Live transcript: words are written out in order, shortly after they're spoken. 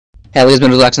Hey, ladies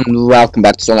and gentlemen, and welcome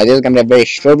back to Soul. This is gonna be a very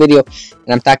short video,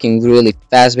 and I'm talking really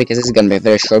fast because this is gonna be a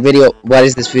very short video. What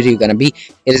is this video gonna be?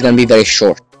 It is gonna be very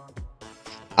short.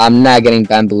 I'm not getting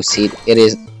bamboo seed. It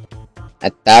is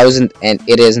 1,000, and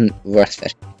it isn't worth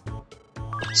it.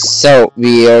 So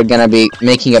we are gonna be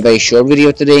making a very short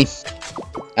video today.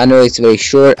 I know it's very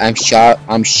short. I'm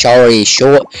sorry,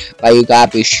 short, but you gotta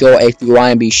be short if you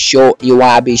wanna be short. You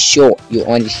wanna be short. You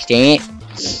understand?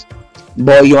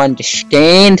 Boy, you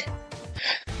understand?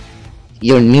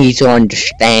 You need to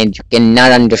understand. You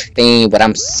cannot understand what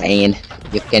I'm saying.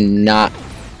 You cannot.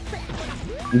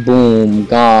 Boom,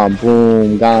 gone,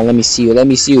 boom, gone. Let me see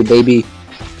you, baby.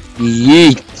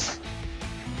 Yeet.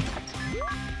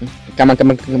 Come on.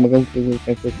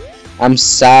 I'm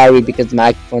sorry because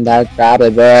my microphone doesn't probably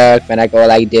work when I go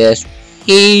like this.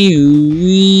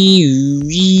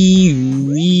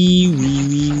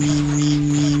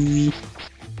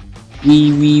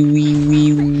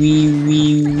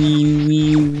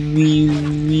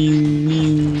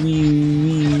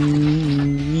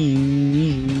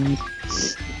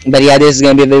 But yeah, this is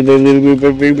gonna be a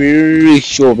very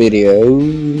short video.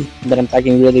 But I'm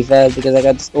talking really fast because I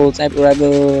got this old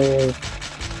typewriter.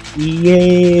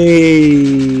 Yay!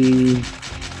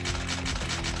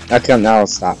 Okay, now I'll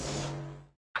stop.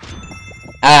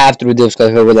 I have to reduce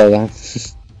because we're below that.